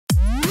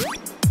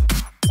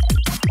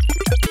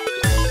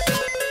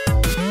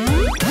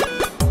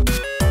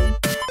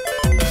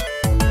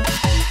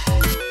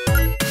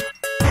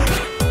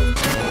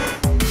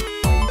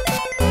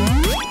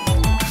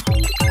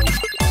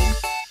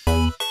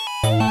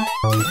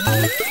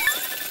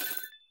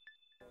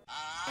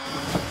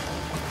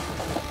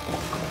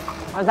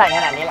มันสั่นข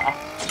นาดนี้เหรอ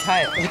ใช่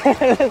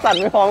สั่น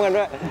ไม่พร้อมกัน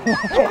ด้วย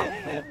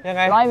ยังไ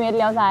ง100 เมตรเ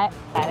ลี้ยวซ้าย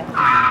เลย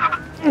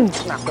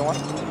หนักจังวะ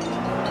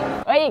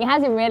เอ้ยอีก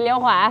50 เมตรเลี้ยว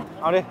ขวา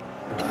เอาดิ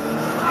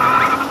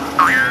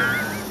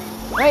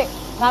เฮ้ย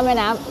ข้ามแม่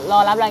น้ำรอ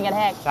รับแรงกระแ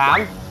ทก3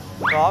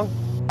 2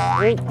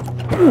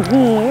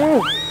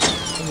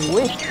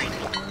อุ้ย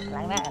ล้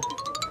างหน้า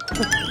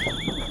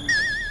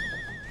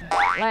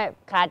ไม่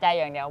คาใจ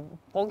อย่างเดียว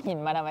พกหิน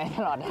มาทำไมต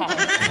ลอดทาง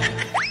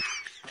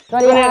ส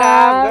วัสดีค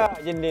รับก็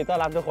ยินดีต้อน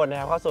รับทุกคนนะ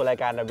ครับเข้าสู่ราย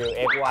การ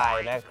WxY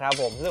นะครับ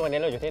ผมซึ่งวันนี้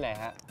เราอยู่ที่ไหน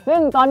ฮะซึ่ง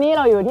ตอนนี้เ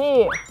ราอยู่ที่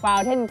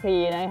Fountain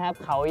Tree นะครับ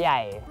เขาใหญ่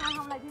มาท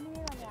ำอะไรที่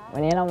นี่วั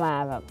นนี้เรามา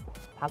แบบ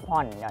พักผ่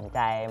อนหย่อนใจ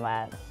มา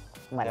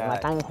เหมือนมา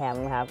ตั้งแคม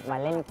ป์ครับมา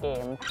เล่นเก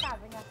มอากาศ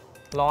เป็นไง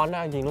ร้อนน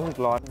ะจริงรู้สึก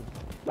ร้อน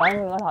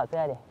มึงก็ถอดเสื้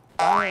อดิ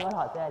อะไ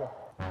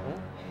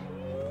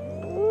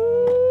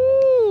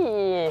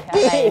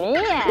รเ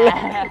นี่ย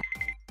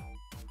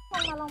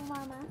ลงมา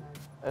ไหม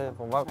ผ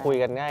มว่าคุย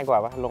กันง่ายกว่า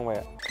ปะลงไป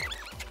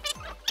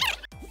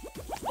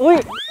อุ้ย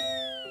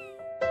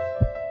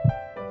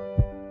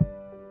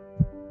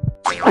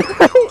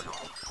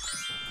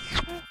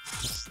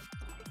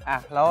อ่ะ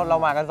แล้วเรา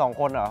มากัน2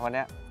 คนเหรอวัน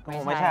นี้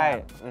ไม่ใช่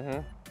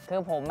คื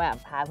อผมอ่ะ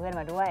พาเพื่อน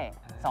มาด้วย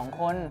2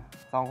 คน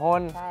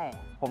ใช่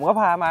ผมก็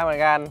พามาเหมือ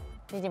นกัน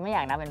จริงๆไม่อย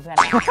ากนับเป็นเพื่อนน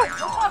ะ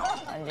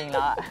จริงๆแล้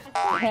ว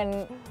เป็น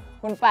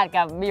คุณปัด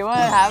กับบิวเวอ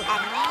ร์ครับ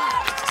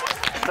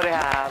สวัสดีค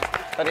รับ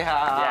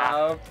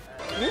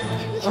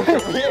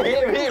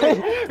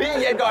พี่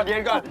เย็นก่อน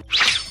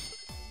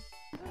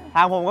ท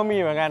างผมก็มี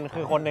เหมือนกัน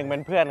คือคนหนึ่งเป็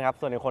นเพื่อนครับ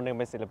ส่วนอีกคนหนึ่งเ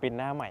ป็นศิลปิน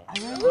หน้าใหม่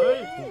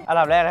อัน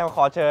ดับแรกนะครับข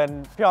อเชิญ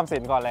พี่ออมสิ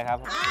นก่อนเลยครับ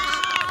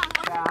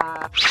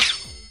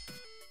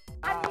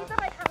อันนี้จะ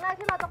เป็นครั้งแรก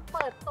ที่เราจะเ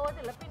ปิดตัว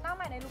ศิลปินหน้าใ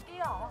หม่ในลูกี้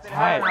หรอใ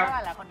ช่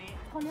คน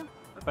นี้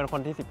เป็นคน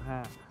ที่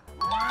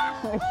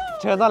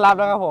15เชิญต้อนรับ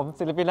นะครับผม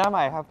ศิลปินหน้าให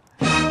ม่ครับ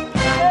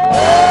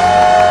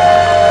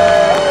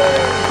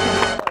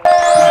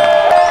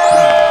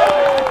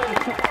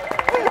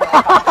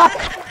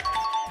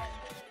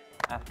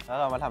แล้ว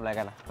เรามาทำอะไร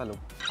กันนะสรุป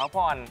พัก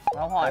ผ่อน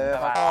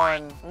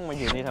มา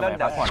อยู่นี่ทำไม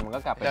พักผ่อนมันก็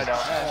กลับไปเดี๋ยว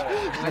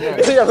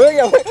อย่าเพิ่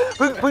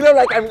งเริ่ม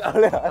รายการเอา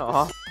เลย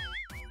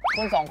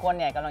คุณ2 คน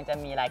เนี่ยกำลังจะ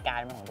มีรายการ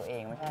เป็นของตัวเอ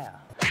งไม่ใช่เหรอ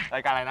รา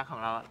ยการอะไรนะของ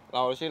เร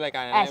าชื่อรายกา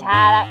รช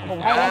าละผม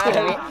ให้ได้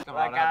10 วิ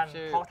รายการ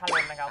ของทะเล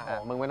นะครับ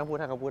มึงไม่ต้องพูด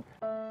ท่านเขาพูด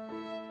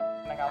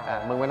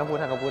มึงไม่ต้องพูด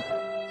ท่านเขาพูด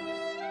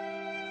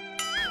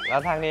แล้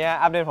วทางนี้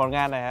อัปเดตผลง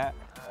านหน่อยฮะ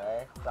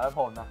แล้ว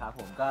ผมนะครับผ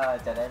มก็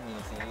จะได้มี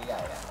ซีรีส์ใหญ่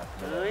ครับ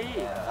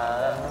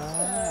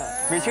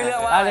มีชื่อเรื่อ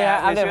งว่าอะไรฮะ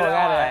อัปเดตผลง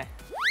านเลย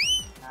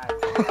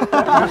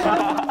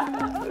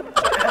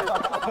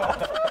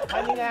อั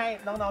นนี้ไง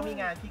น้องๆมี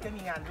งานพี่ก็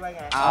มีงานด้วยไ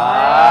ง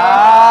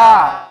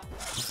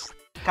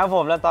ครับผ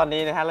มแล้วตอน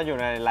นี้นะฮะเราอยู่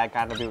ในรายก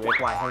าร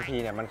WxY ทั้งที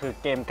เนี่ยมันคือ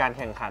เกมการแ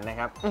ข่งขันนะ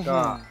ครับก็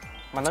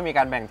มันต้องมีก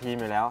ารแบ่งทีม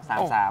อยู่แล้ว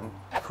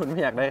3-3คุณไม่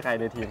อยากได้ใคร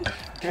ในทีม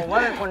ผมว่า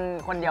เป็น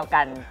คนเดียว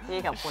กันที่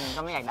กับคุณ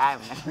ก็ไม่อยากได้เห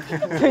มือนกัน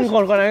ซึ่งค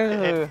นนั้นก็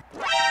คือ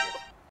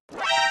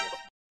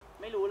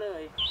ไม่รู้เล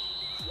ย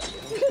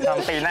ท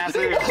ำตีหน้า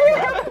ซื่อ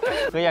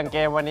คืออย่างเก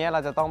มวันนี้เรา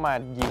จะต้องมา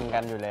ยิงกั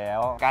นอยู่แล้ว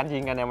การยิ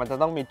งกันเนี่ยมันจะ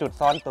ต้องมีจุด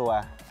ซ่อนตัว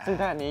ซึ่ง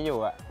ถ้าอันนี้อยู่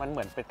อ่ะมันเห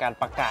มือนเป็นการ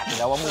ประกาศอยู่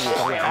แล้วว่ามึงอยู่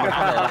ตรงไหน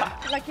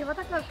เราคิดว่า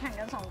ถ้าเกิดแข่ง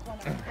กัน2 คน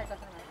ใครจะ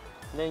ชนะ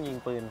เรื่องยิง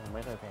ปืนผมไ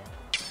ม่เคยแพ้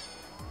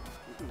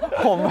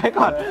ผมไว้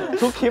ก่อน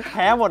ทุกคลิปแ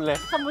พ้หมดเลย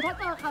สมมุติถ้า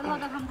เจอเขาเรา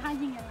จะทำท่า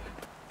ยิงยังไง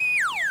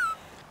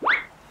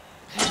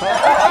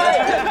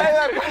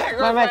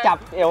ไม่จับ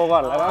เอวก่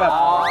อนแล้วก็แบบ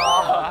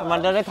มัน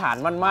จะได้ฐาน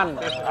มั่น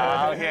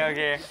ๆโอเค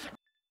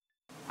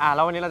แ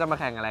ล้ววันนี้เราจะมา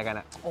แข่งอะไรกัน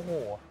อ่ะโอ้โห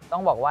ต้อ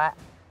งบอกว่า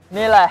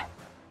นี่เลย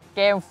เก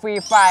มฟรี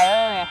ไฟเอ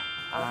อร์ไง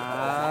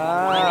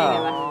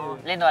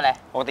เล่นตัวอะไร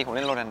ปกติผมเ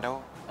ล่นโรนัลโด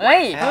เฮ้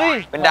ย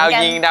เป็นดาว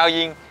ยิง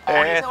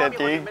เสร็จ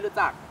จริงไม่รู้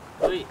จัก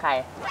ใคร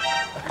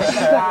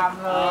ตาม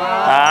เล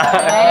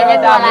ยเล่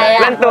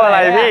นตัวอะไร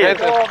พี่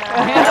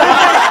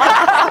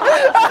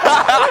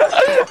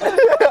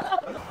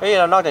เฮ้ย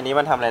เรานอกจากนี้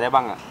มันทำอะไรได้บ้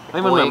างอ่ะเฮ้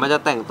ยมันเหมือนมันจะ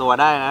แต่งตัว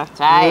ได้นะ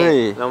ใช่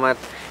เรามา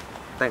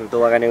แต่งตั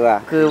วกันดีกว่า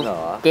คือ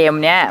เกม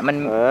เนี้ยมัน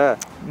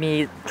มี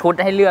ชุด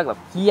ให้เลือกแบบ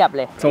เทียบเ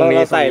ลยเ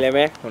ราใส่เลยไห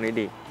มตรงนี้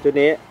ดีชุด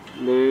นี้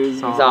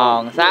1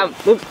 2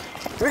 3ปุ๊บ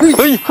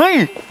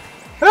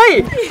เฮ้ย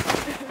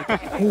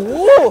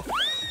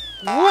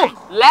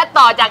และ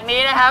ต่อจากนี้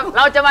นะครับเ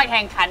ราจะมาแ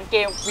ข่งขันเก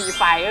มฟรีไ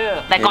ฟเออร์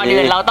แต่ก่อน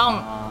อื่นเราต้อง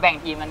แบ่ง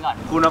ทีมกันก่อน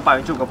คุณเอาไปเ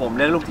ป็นชุดกับผม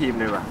เล่นลูกทีม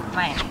เลยว่ะไ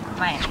ม่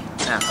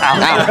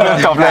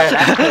จบเลย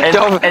จ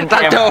บ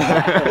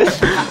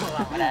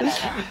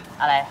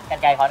อะไรกัน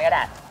ไกรค้อนกระด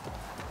าษ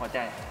หัวใจ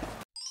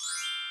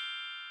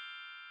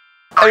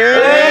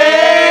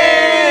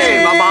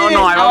เบาๆห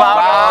น่อยเบา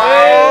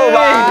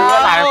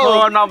หลายค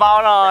นเบา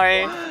ๆหน่อย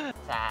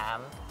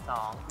3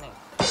 2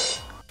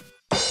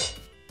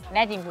 1แ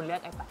น่จริงคุณเลือ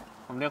กไอ้ปะ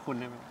ผมเลือกคุณ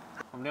ได้ไหม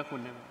เกิ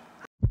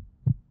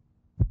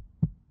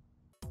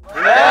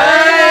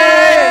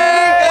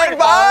น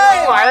ไป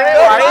ไหว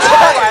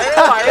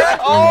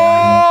โอ้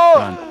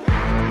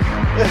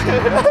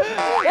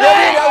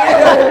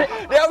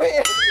เดี๋ยวพี่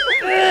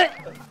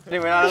นี่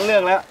เวลาต้องเลือ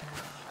กแล้ว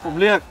ผม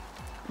เลือก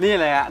นี่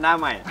เลยฮะหน้า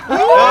ใหม่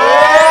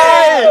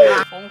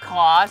ผมข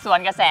อสวน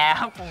กระแส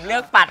ครับผมเลื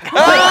อกปัดครับ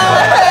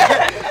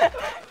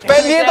เป็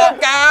นที่ต้อง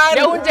การ เ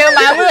ดี๋ยวคุณเจอหม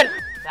ามืด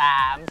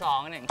3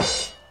 2 1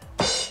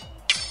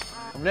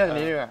ผมเลือกอัน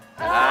นี้ดีกว่า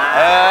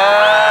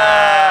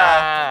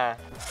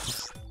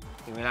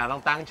ถึงเวลาต้อ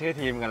งตั้งชื่อ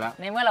ทีมกันแล้ว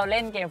ในเมื่อเราเ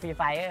ล่นเกมฟรีไ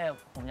ฟ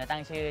ผมจะตั้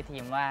งชื่อที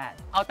มว่า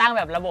เอาตั้งแ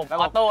บบระบบ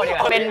ออโต้ดีกว่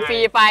าเป็นฟรี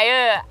ไฟ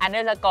_01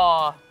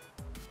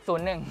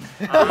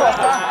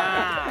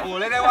โอ้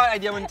เรียกได้ว่าไอ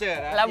เดียมันเจิด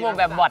นะ ระบบ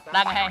แบบบอท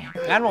ตั้งให้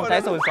งั้นผมใช้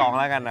02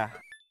แล้วกันนะ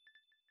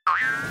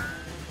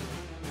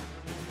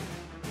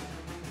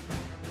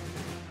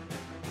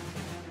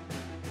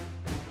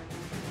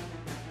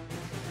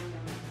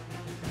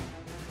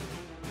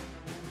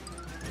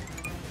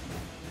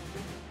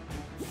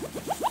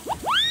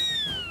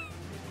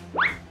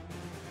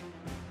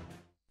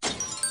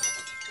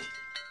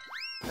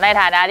ใน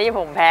ฐานะที่ผ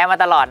มแพ้มา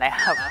ตลอดนะ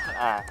ครับ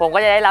ผมก็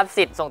จะได้รับ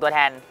สิทธิ์ส่งตัวแท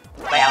น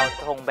ไปเอา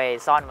ธงไป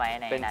ซ่อนไว้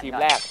ในนั้น เป็นทีม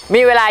แรก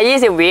มีเวลา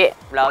 20 วิ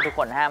แล้วทุกค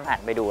นห้ามหัน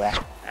ไปดูนะ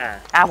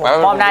ผม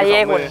มอบหน้าที่ใ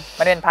ห้คุณ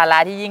มันเป็นภาระ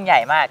ที่ยิ่งใหญ่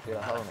มาก 3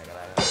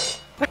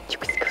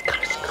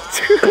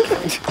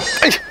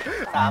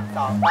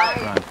 2 ไป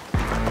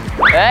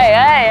เฮ้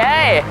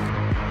ย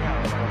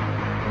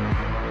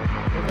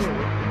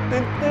ตื้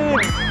น คุณ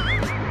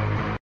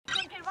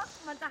คิดว่า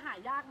มันจะหา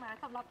ยากไหม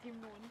สำหรับทีม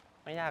นู้น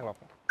ไม่ยากหรอก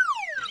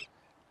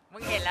มึ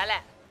งเห็นแล้วแหล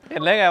ะ เห็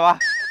นเลยไงวะ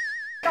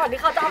ก่อนที่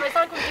เขาจะเอาไปซ่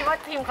อนคุณคิดว่า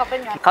ทีมเขาเป็น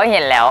ไง เขาเ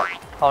ห็นแล้ว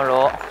เขา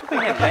รู้ ก็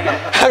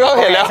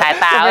เห็นแล้ว สาย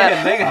ตา ไม่เห็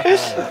นได้ไง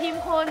ทีม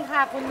คุณค่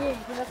ะคุณหญิง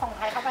คุณจะส่งใ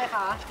ครเข้าไปค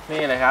ะ นี่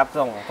เลยครับ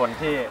ส่งคน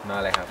ที่ มา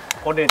เลยครับ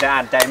คนอื่นจะอ่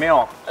านใจไม่อ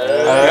อก เ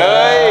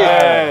ฮ้ย 1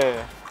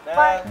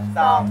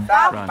 2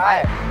 3 ไป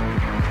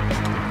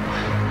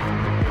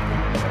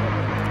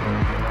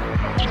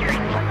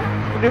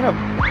นี่แบบ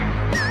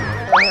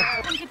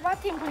คุณคิดว่า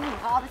ทีมคุณหญิง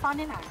เขาเอาไปซ่อน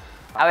ที่ไหน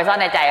เอาไปซ่อน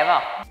ในใจหรือเปล่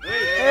า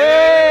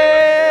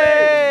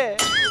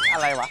อะ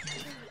ไรวะ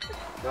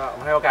ก็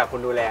ให้โอกาสคุณ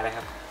ดูแลนะค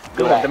รับ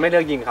คือผมจะไม่เลื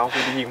อกยิงเขาคุ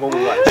ณจะยิงพวกมึ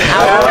งก่อน เอ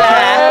า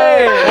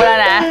พูดแล้ว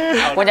นะ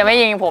คุณจะไม่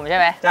ยิงผมใช่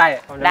ไหม ใช่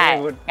ผมจะ ได้ ไม่ยิ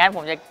งคุณ งั้นผ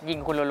มจะยิง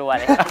คุณรัวๆ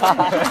เลย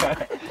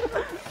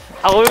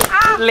เอา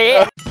เละ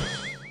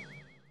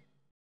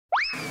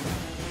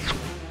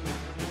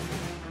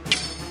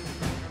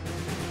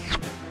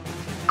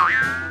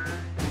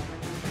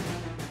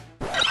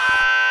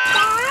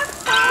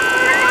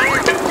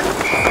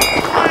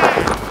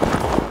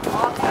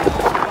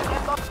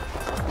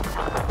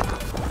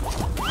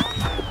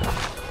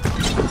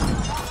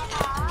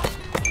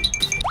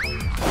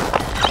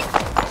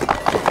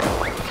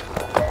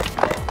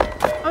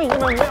เอ้ยทำ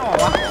ไมมันไม่ออก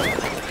วะ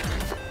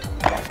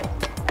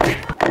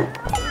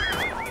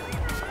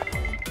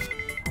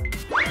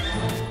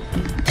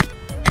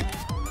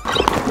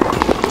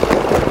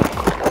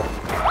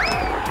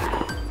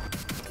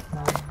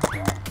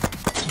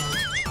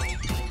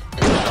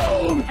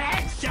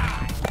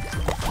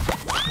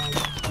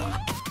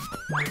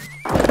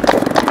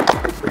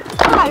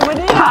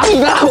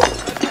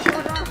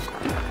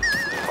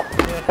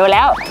ดูแ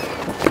ล้ว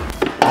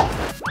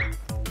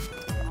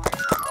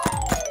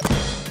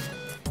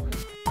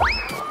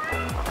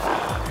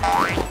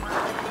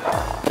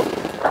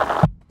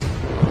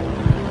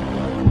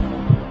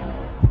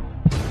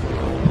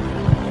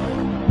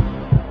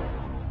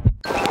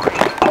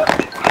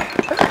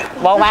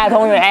บอกมาธ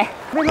งอยู่ไหน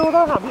ไม่รู้ต้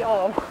องถามพี่ออ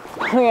ม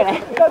ธงอยู่ไหน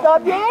โด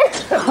นยิง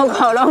ของเข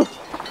าลง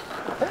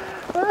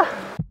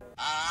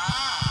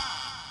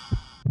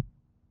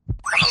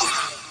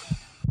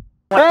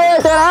เฮ้ย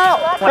เจอแล้ว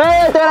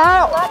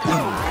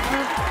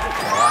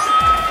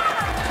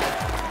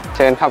เ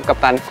ชิญครับกัป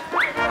ตัน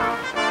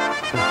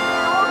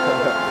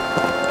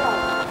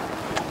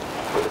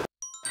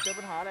เจอ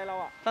ปัญหาอะไรเรา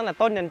อ่ะ ตั้งแต่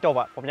ต้นยันจบ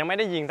อ่ะ ผมยังไม่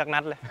ได้ยิงสักนั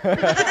ดเลย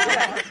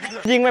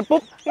ยิงไปปุ๊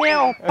บเงี้ย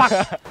วปัก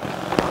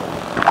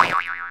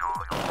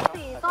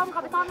สีส้มเขา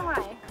ไปซ่อนตรงไหน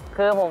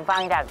คือผมฟั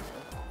งจาก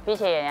พี่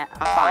เชเนี่ยเ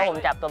พราะว่าผม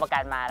จับตัวประกั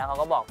นมาแล้วเขา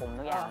ก็บอกผม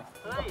ทุกอย่าง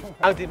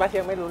เอาจริงป้าเชี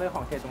ยงไม่รู้เรื่องข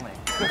องเชตรงไหน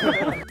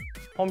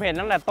ผมเห็น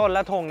ตั้งแต่ต้นแ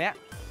ล้วธงเนี้ย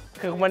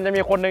คือมันจะ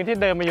มีคนหนึ่งที่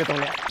เดินมาอยู่ตรง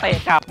เนี้ยเตะ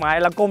จับไม้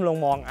แล้วก้มลง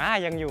มอง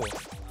ยังอยู่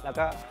แล้ว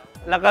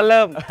ก็เ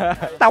ริ่ม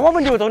แต่ว่ามั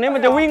นอยู่ตรงนี้มั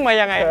นจะวิ่งมา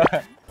ยังไง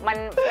มัน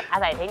อา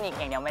ศัยเทคนิค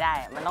อย่างเดียวไม่ได้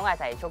มันต้องอา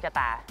ศัยโชคชะต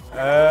า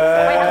อ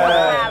ไม่ทั้งหมด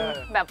ตาม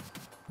แบบ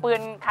ปื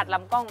นขัดล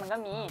ำกล้องมันก็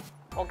มี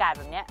โอกาสแ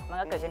บบเนี้ยมัน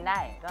ก็เกิดขึ้นได้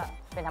ก็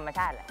เป็นธรรมช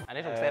าติแหละ อัน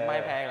นี้ถูกเซตมาใ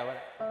ห้แพ้แล้ววะ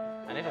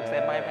อันนี้ถูกเซ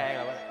ตมาให้แพ้แ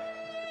ล้ววะ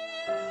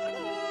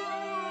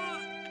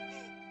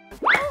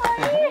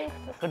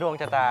คือดวง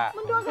ชะตา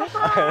มันดวงชะต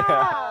า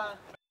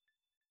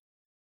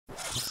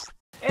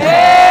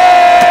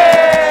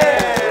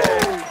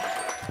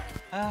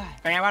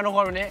เป็นไงบ้างทุกค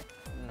นวันนี้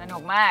สนุ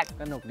กมาก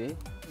สนุกดี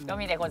ก็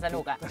มีแต่คนส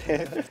นุกอ่ะ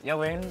ยก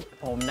เว้น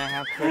ผมนะค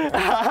รับ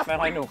ไม่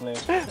ค่อยหนุกเลย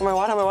ทำไม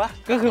วะ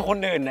ก็คือคน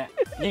อื่นเนี่ย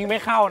ยิงไม่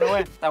เข้านะเว้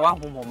ย แต่ว่า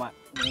ผมอ่ะ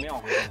ยิงไม่ออ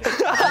กเลย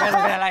มั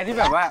นเป็นอะไรที่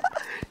แบบว่า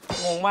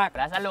งงมาก แ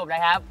ล้วสรุปน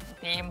ะครับ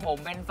ทีมผม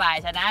เป็นฝ่าย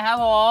ชนะครับ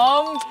ผ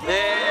ม เ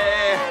ย้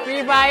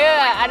Free Fire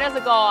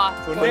Underscore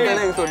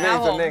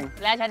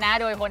 0-1 และชนะ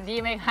โดยคนที่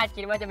ไม่คาด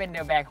คิดว่าจะเป็นเด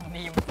อะแบกของ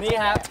ทีมนี่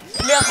ครับ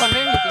เลือกคนไ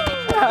ม่ผิดจริง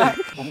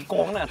ๆ ผมโก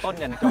งตั้งแต่ต้น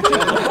ยันจบ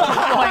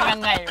โกงยั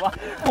งไงวะ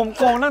ผม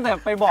โกงตั้งแต่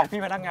ไปบอก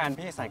พี่พนักงาน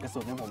พี่ใส่กระสุ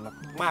นให้ผมแบบ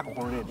มากกว่าค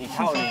นอื่นอีกเ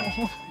ท่านึง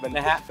น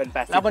ะฮะ เป็น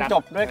80 แล้วมันจ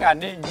บด้วยการ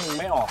ที่ยิง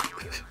ไม่ออก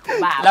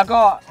บาป แล้วก็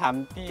ถาม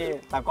พี่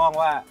ตากล้อง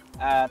ว่า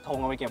ธง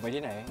เอาไปเก็บไว้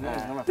ที่ไหน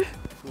แล้วแบบ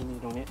นี่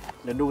ตรงนี้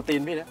เดี๋ยวดูตี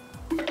นพี่นะ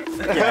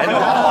เขี่ยให้ดู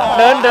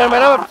เดินไป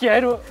แล้วแบบเขี่ยใ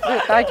ห้ดู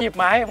ใต้กีบ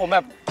ไม้ผมแบ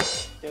บ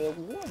เจอ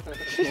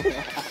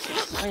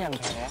ก็ยัง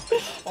แพ้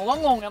ผมก็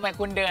งงทำไม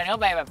คุณเดินเข้า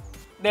ไปแบบ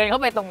เดินเข้า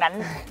ไปตรงนั้น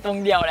ตรง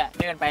เดียวแหละ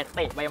เดินไปเต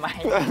ะใบไม้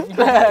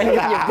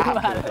หยิบขึ้น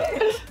มาเลย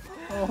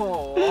โอ้โห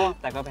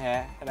แต่ก็แพ้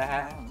นะฮ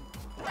ะ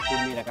คุณ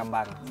มีแต่กำ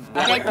บัง ไ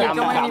ม่ได้กิน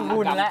ก็ไม่มีบุ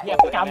ญแล้ว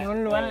ก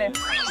ำล้วนๆเลย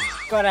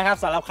ก็นะครับ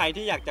สำหรับใคร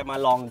ที่อยากจะมา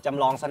ลองจ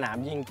ำลองสนาม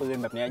ยิงปืน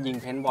แบบนี้ยิง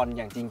เพนบอลอ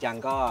ย่างจริงจัง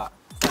ก็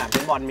สนามเพ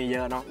นบอลมีเย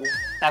อะเนาะ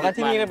แต่ก็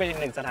ที่นี่ก็เป็นอีก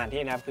หนึ่งสถาน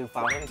ที่นะครับคือ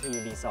Fountain Tree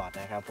Resort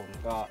นะครับผม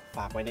ก็ฝ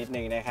ากไว้นิด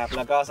นึงนะครับแ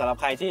ล้วก็สำหรับ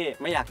ใครที่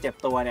ไม่อยากเจ็บ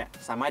ตัวเนี่ย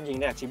สามารถยิงไ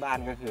ด้จากที่บ้าน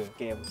ก็คือ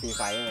เกม Free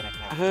Fire นะค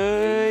รับ เ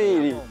ฮ้ย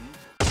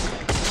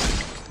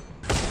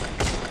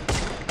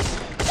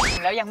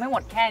แล้วยังไม่หม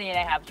ดแค่นี้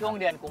นะครับช่วง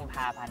เดือนกุมภ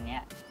าพันธ์เนี้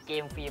ยเก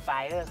ม Free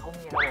Fire เขา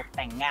มีระบบแ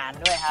ต่งงาน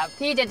ด้วยครับ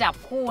ที่จะจับ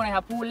คู่นะค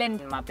รับผู้เล่น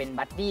มาเป็น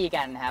บัดดี้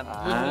กันนะครับ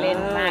ยิ่งเล่น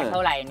มากเท่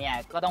าไหร่เนี่ย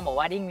ก็ต้องบอก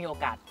ว่ายิ่งมีโอ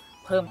กาส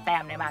เพิ่มแต้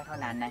มได้มากเท่า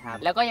นั้นนะครับ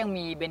แล้วก็ยัง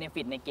มีเบเน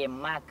ฟิตในเกม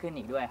มากขึ้น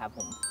อีกด้วยครับผ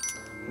ม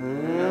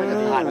จะ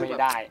พลาดไม่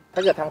ได้ ถ้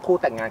าเกิดทั้งคู่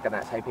แต่งงานกันอ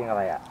ะใช้เพลงอะไ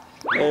รอะ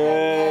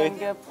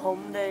กับผม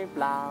ได้เป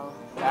ล่า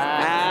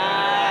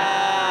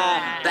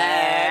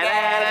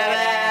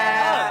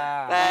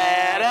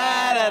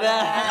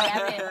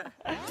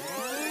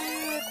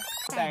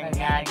แต่ง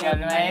งานกัน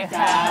ไหมค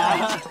รั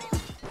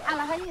บ แ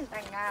ล้วถ้าหญิงแ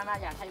ต่งงานอะ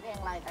อยากใช้เพลง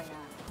อะไรแต่งง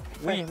าน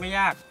ไม่ย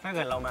ากถ้าเ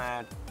กิดเรามา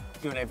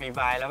อยู่ในฟรีไฟ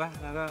แล้วป่ะ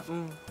แล้วก็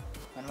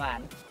หวา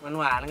น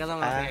หวานก็ต้อง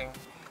ร้องเพลง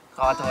ข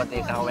อโทษ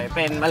ที่เขาไปเ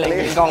ป็นมะเร็ง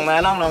กล่องนะ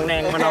น้องน้องแด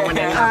งมาน้องมาแ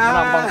ดงน้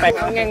องบองแปก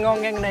งงง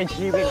ใน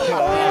ชีวิตเธอ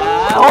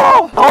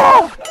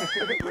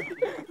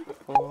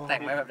แต่ง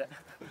ไหมแบบนี้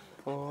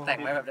แต่ง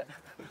ไหมแบบนี้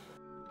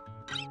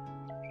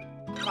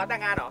ขอแต่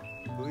งงานเหรอ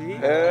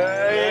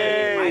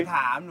ไม่ถ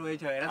ามดู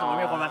เฉยๆนะสมมติ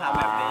มีคนมาทำแ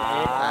บบนี้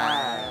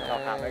เรา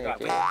ทำไปก่อน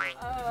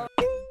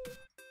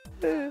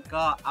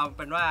ก็เอา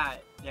เป็นว่า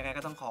ยังไง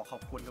ก็ต้องขอ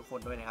บคุณทุกคน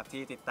ด้วยนะครับ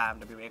ที่ติดตาม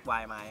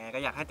WxY มายังไง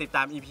ก็อยากให้ติดต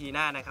าม EP ห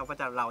น้านะครับว่า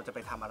เราจะไป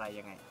ทำอะไร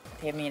ยังไงเ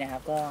ทปนี้นะครั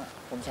บก็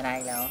ผมชนะ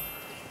อีกแล้ว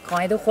ขอ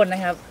ให้ทุกคนน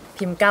ะครับ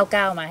พิมพ์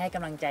99มาให้ก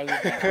ำลังใจอยู่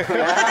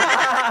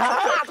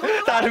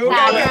สาธุ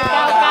99นะค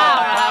รั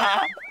บ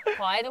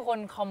ขอให้ทุกคน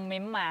คอมเม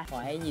นต์มาขอ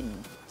ให้ยิน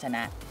ชน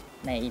ะ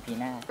ใน EP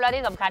หน้าและ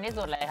ที่สำคัญที่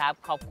สุดเลยครับ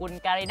ขอบคุณ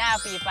การีนา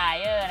ฟรีไฟ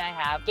เออร์นะ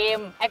ครับเกม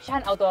แอคชั่น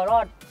เอาตัวรอ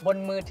ดบน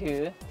มือถือ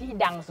ที่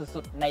ดังสุ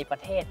ดๆในประ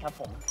เทศครับ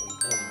ผม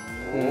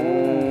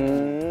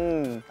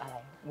อะไร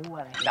มู้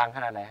อะไรดังข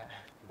นาดไหนฮะ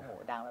โอ้โห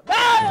ดังแบบ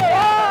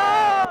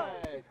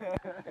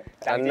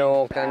สนุ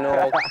ก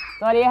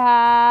สวัสดีค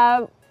รับ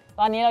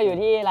ตอนนี้เราอยู่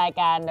ที่ราย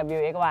การ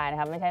WxY นะ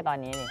ครับไม่ใช่ตอน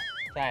นี้นี่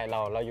ใช่เร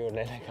าอยู่ใน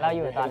เราอ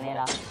ยู่ตอนนี้แ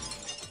ล้ว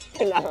เ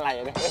ป็นอะไร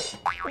เนี่ย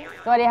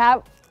สวัสดีครับ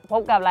พ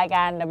บกับรายก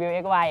าร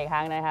WxY อีกค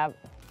รั้งนะครับ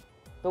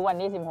ทุกวัน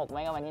ที่16ไ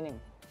ม่ก็วันที่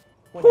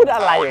1พูดอ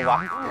ะไรวะ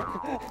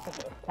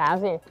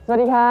3-4สวัส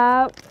ดีครั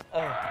บ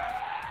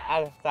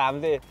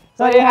3-4ส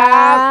วัสดีค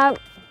รับ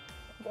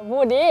พู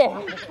ดดิ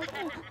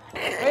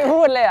ไม่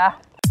พูดเลยเหรอ